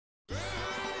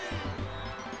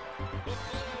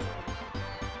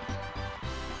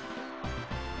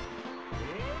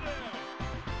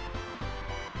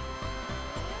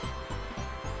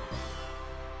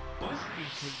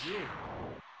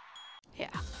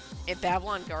in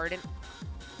Babylon Garden,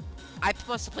 I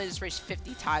must have played this race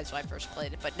 50 times when I first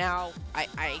played it, but now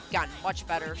I gotten much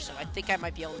better, so I think I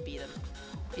might be able to beat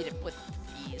it with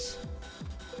ease.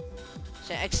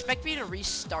 So expect me to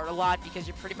restart a lot because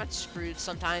you're pretty much screwed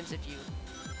sometimes if you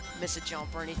miss a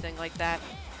jump or anything like that.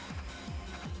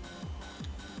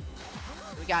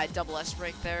 We got a double S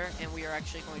brake there, and we are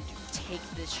actually going to take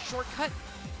this shortcut,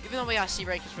 even though we got a C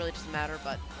brake, it really doesn't matter.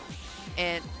 But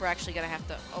and we're actually gonna have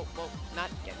to. Oh, well, not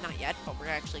yet, but we're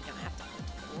actually gonna have to hold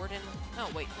forward and. No,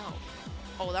 wait, no.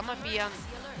 Oh, that might be on.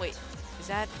 Wait, is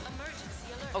that?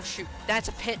 Oh shoot, that's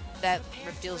a pit that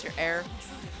reveals your air.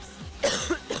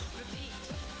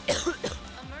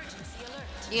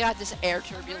 You got this air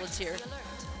turbulence here,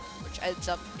 which ends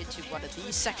up into one of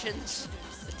these sections,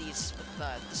 with the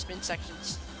spin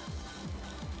sections.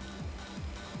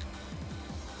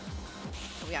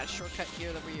 And we got a shortcut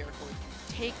here that we are going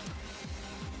to take.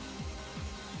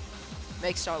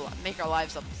 Make our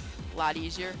lives a lot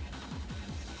easier.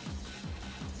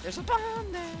 There's a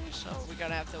bomb there, so we're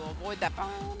gonna have to avoid that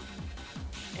bomb.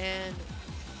 And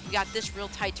we got this real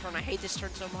tight turn. I hate this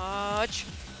turn so much.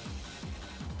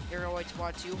 You're going to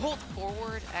want to hold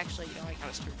forward. Actually, you know, I kind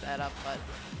of screwed that up, but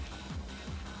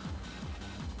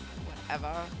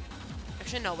whatever.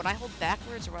 Actually, no. Would I hold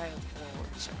backwards or would I hold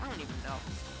forwards? I don't even know.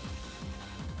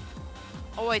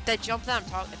 Oh wait, that jump that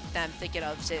I'm thinking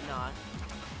of is in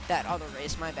that other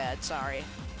race. My bad. Sorry.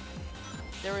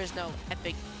 There is no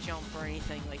epic jump or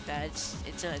anything like that.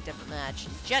 It's in a different match.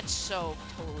 Jet's so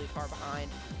totally far behind.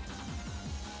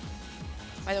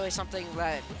 By the way, something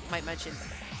that I might mention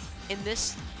in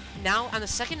this. Now, on the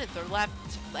second and third lap,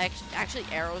 actually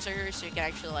arrows are here, so you can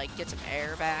actually, like, get some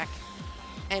air back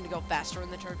and go faster in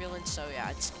the turbulence. So, yeah,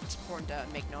 it's important to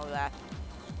make note of that.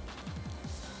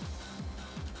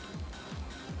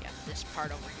 Yeah, this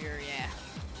part over here, yeah.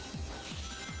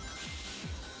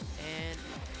 And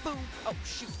boom. Oh,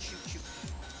 shoot.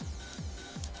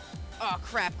 Oh,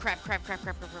 crap.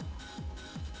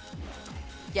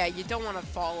 Yeah, you don't want to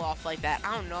fall off like that.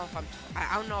 I don't know if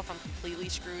I'm completely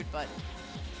screwed, but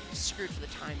screwed for the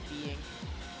time being.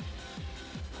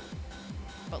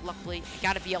 But luckily, I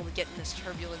gotta be able to get in this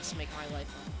turbulence to make my life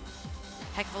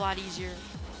a heck of a lot easier.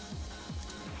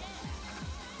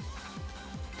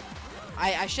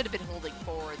 I should have been holding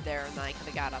forward there, and then I could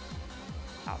have got out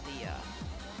the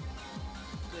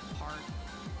good part.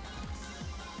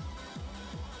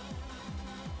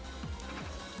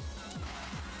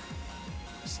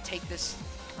 Just take this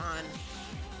on.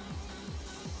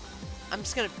 I'm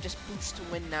just gonna boost to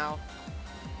win now.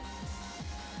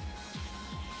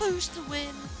 Boost to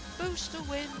win.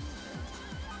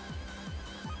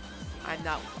 I'm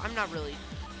not really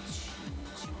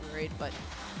too worried, but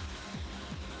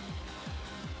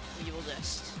we will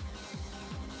just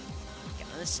get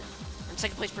listen. We're in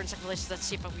second place. Let's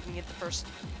see if we can get the first.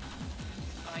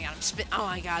 Oh my god, I'm spit. Oh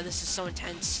my god, this is so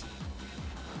intense.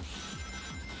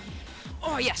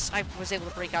 Oh yes, I was able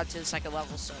to break out to the second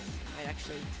level, so I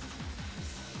actually.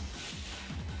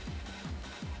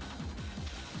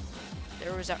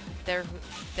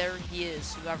 There he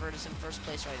is, whoever is in first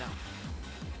place right now.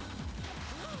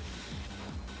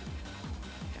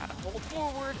 Gotta hold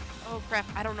forward. Oh crap,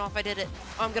 I don't know if I did it.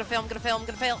 Oh, I'm gonna fail.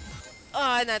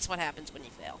 Oh, and that's what happens when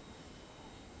you fail.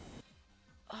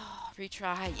 Oh,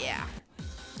 retry, yeah.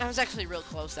 I was actually real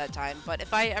close that time, but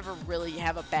if I ever really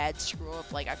have a bad screw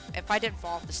up, like if I didn't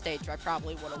fall off the stage, I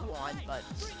probably would have won, but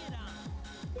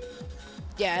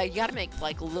yeah, you gotta make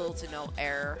like little to no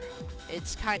error.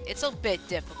 It's a bit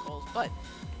difficult, but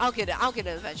I'll get it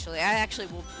eventually.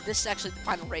 This is actually the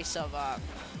final race of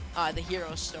the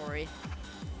hero story.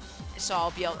 So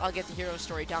I'll get the hero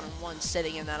story down in one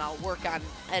sitting, and then I'll work on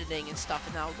editing and stuff,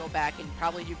 and then I'll go back and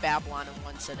probably do Babylon in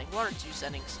one sitting, 1 or 2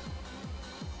 sittings.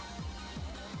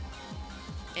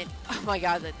 And oh my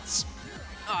god, that's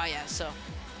oh yeah. So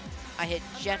I hit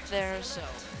Jet there, so.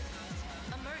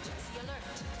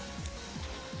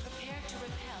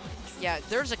 Yeah,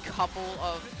 there's a couple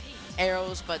of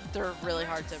arrows, but they're really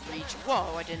hard to reach.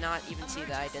 Whoa, I did not even see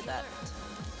that I did that.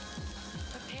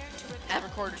 I've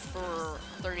recorded for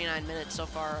 39 minutes so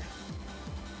far,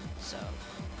 so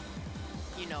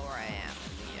you know where I am.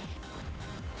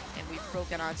 Yeah. And we've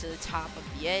broken onto the top of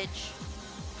the edge.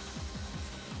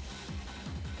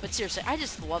 But seriously, I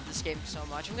just love this game so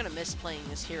much. I'm gonna miss playing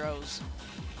as Heroes,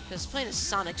 because playing as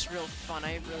Sonic's real fun.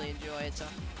 I really enjoy it, so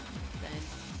then,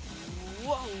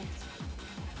 whoa!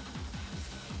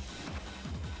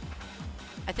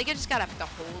 I think I just gotta have to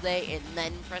hold A and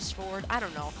then press forward. I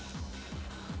don't know.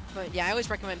 But yeah, I always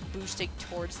recommend boosting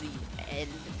towards the end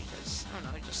because, I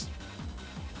don't know, just.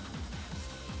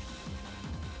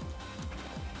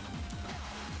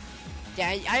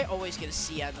 Yeah, I always get a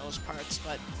C on those parts,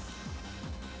 but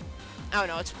I don't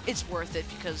know. It's worth it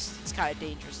because it's kind of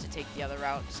dangerous to take the other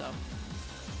route. So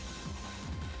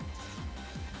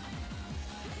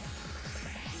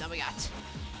now we got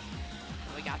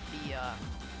the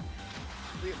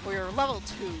we're level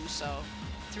 2, so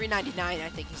 399 I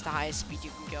think is the highest speed you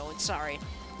can go. And sorry,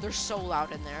 they're so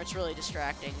loud in there. It's really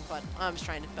distracting. But I'm just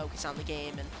trying to focus on the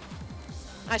game, and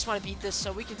I just want to beat this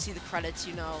so we can see the credits,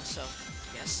 you know. So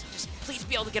yes, just please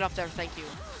be able to get up there. Thank you.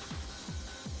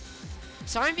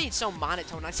 Sorry I'm being so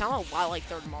monotone. I sound a lot like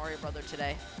Third Mario Brother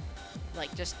today.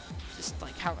 Like, just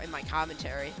like how in my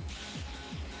commentary.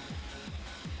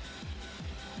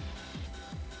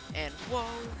 And whoa.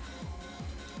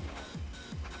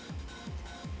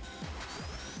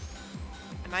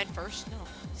 Am I in first? No,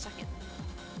 second.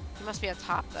 He must be on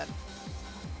top then.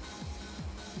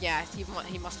 Yeah, he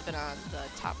must have been on the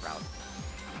top route.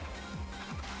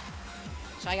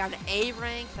 So I got an A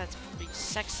rank. That's pretty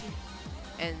sexy.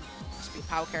 And must be a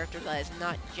POW character that is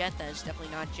not Jet. That is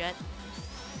definitely not Jet.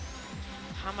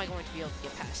 How am I going to be able to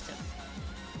get past him?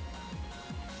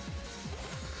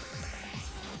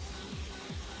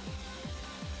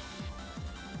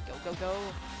 Go, go, go.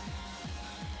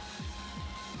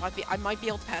 I might be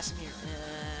able to pass him here.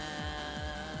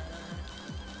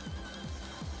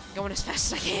 Going as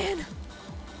fast as I can.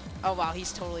 Oh wow,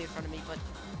 he's totally in front of me, but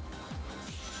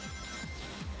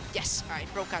yes, all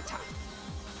right, broke on top.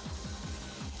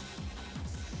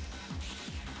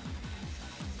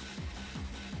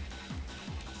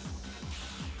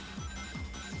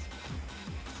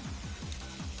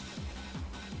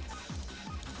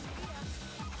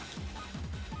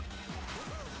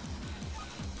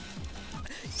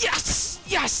 Yes!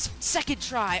 Yes! Second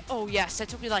try! Oh yes, that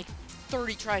took me like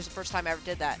 30 tries the first time I ever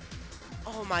did that.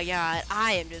 Oh my god,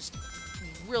 I am just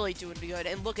really doing good.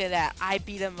 And look at that, I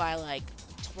beat him by like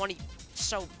 20,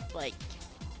 like,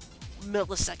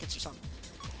 milliseconds or something.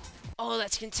 Oh,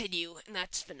 let's continue, and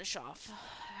let's finish off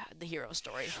the hero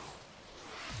story.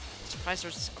 I'm surprised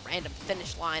there's a random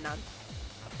finish line on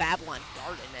a Babylon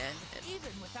Garden, man.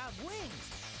 Even without wings,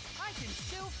 I can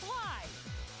still fly!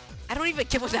 I don't even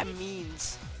get what that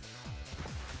means.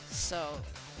 So,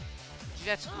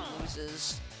 Jets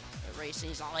loses the race, and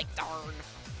he's all like, darn.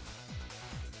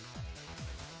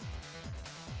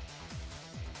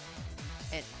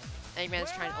 And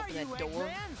Eggman's trying to open that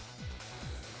door.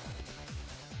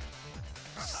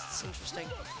 It's interesting.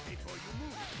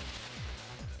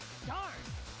 Darn!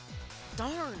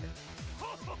 Darn!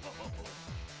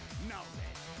 Now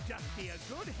then, just be a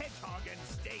good hedgehog and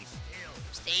stay still.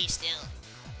 Stay still.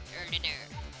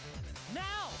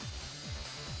 Now!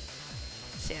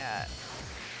 So, yeah.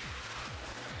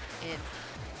 And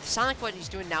Sonic, what he's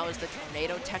doing now is the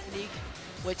tornado technique,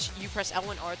 which you press L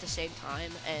and R at the same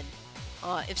time, and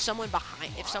if someone's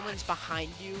behind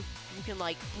you, you can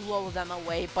like blow them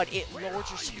away, but it lowers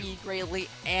your speed greatly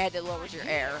and it lowers your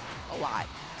air a lot.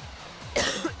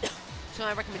 So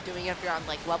I recommend doing it if you're on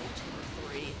like level 2 or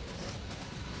 3.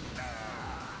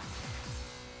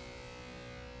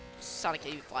 Sonic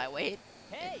can't even fly away.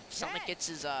 Hey, Sonic gets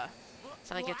his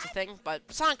Sonic gets a thing, but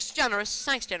Sonic's generous.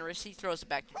 Sonic's generous. He throws it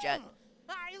back to Jet.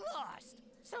 I lost,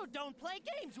 so don't play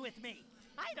games with me.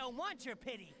 I don't want your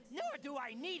pity, nor do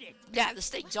I need it. Yeah, the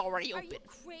stakes already open. Are you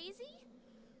crazy?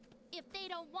 If they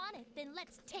don't want it, then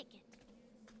let's take it.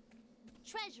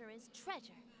 Treasure is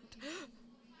treasure.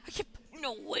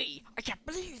 No way! I can't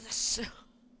believe this.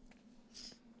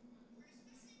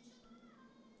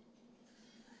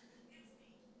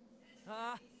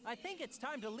 I think it's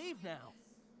time to leave now.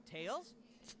 Tails?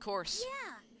 Of course.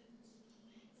 Yeah.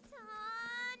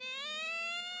 Sonic!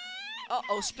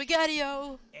 Uh-oh,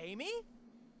 Spaghetti-O! Amy?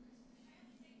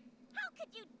 How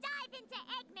could you dive into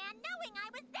Eggman knowing I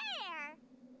was there?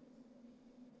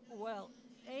 Well,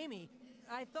 Amy,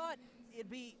 I thought it'd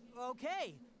be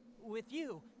okay with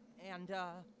you, and,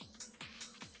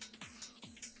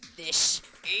 This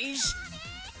is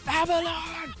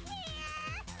Babylon!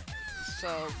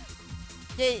 So,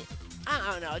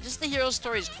 I don't know, just the hero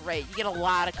story is great. You get a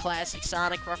lot of classic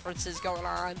Sonic references going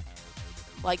on.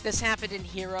 Like, this happened in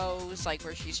Heroes, like,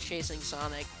 where she's chasing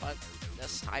Sonic, but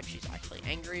this time she's actually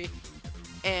angry.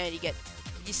 And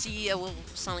you see a little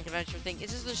Sonic Adventure thing.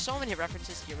 It's just, there's so many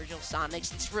references to the original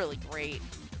Sonics. It's really great.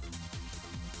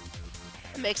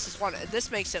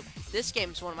 This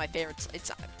game's one of my favorites. It's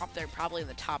up there probably in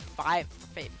the top 5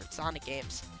 favorite Sonic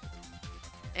games.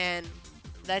 And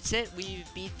that's it. We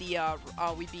beat the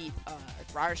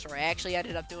Rider story. I actually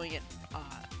ended up doing it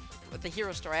with the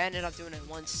hero story. I ended up doing it in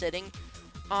one sitting.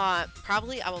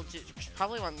 Probably I will do.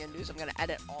 Probably what I'm gonna do is I'm gonna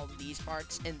edit all of these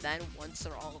parts, and then once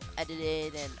they're all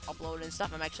edited and uploaded and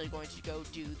stuff, I'm actually going to go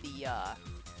do the.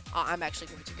 I'm actually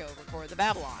going to go record the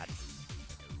Babylon.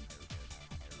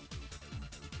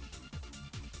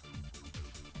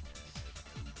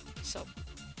 So.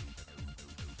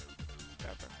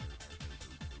 Whatever.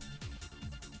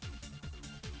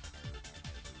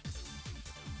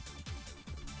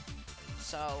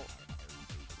 So,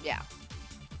 yeah.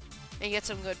 And you get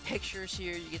some good pictures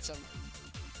here. You get some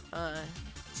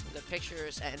good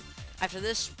pictures, and after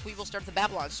this, we will start the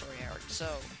Babylon story arc. So,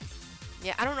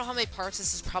 yeah, I don't know how many parts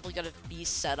this is probably gonna be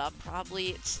set up. Probably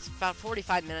it's about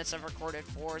 45 minutes I've recorded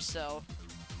for, so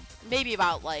maybe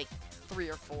about like 3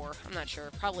 or 4. I'm not sure.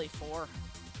 Probably 4.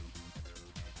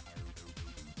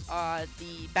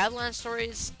 The Babylon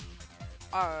stories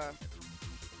are.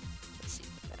 Let's see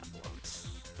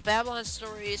the Babylon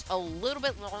stories a little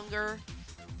bit longer.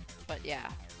 But yeah.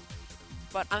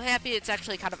 But I'm happy it's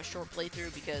actually kind of a short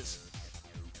playthrough because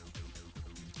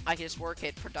I can just work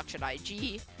at Production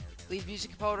IG, lead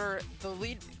music composer,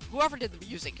 whoever did the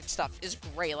music and stuff is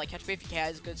great. Like Catch Me If You Can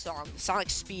is a good song. The Sonic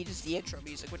Speed is the intro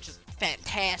music, which is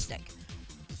fantastic.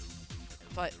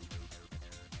 But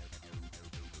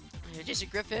Jason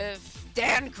Griffith,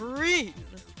 Dan Green,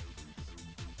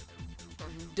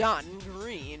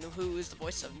 who is the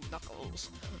voice of Knuckles.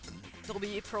 There'll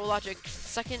be ProLogic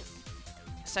second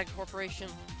corporation,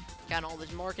 got all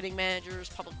these marketing managers,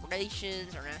 public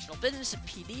relations, international business,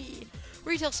 PD,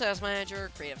 retail sales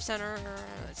manager, creative center,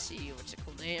 let's see, what's it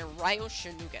called there, Ryo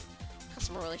Shinugan,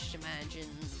 customer relationship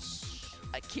managers,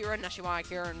 Akira Nashiwa,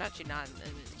 Akira Nachinan,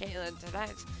 Caitlin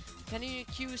Tadax, Kenny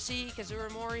QC, Kazura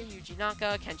Mori, Yuji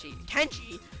Naka, Kenji,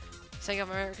 Sega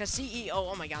America CEO,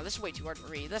 oh my god, this is way too hard to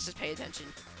read, let's just pay attention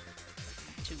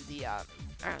to the,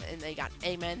 and they got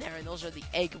Eggman there, and those are the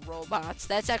egg robots.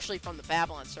 That's actually from the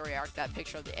Babylon story arc, that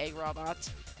picture of the egg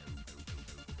robots.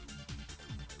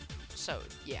 So,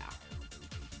 yeah.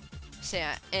 So,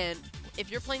 yeah, and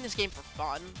if you're playing this game for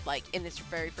fun, like, in its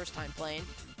very first time playing,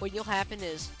 what will happen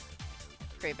is,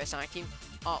 created by Sonic Team,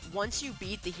 once you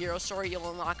beat the hero story,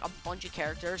 you'll unlock a bunch of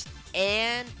characters,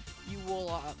 and you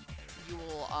will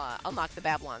unlock the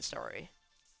Babylon story.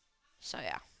 So,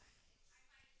 yeah.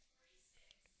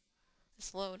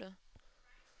 Load.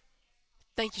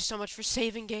 Thank you so much for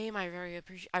saving game. I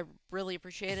really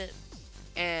appreciate it.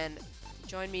 And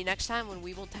join me next time when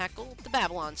we will tackle the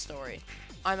Babylon story.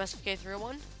 I'm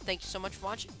SFK301. Thank you so much for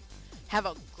watching. Have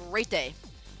a great day.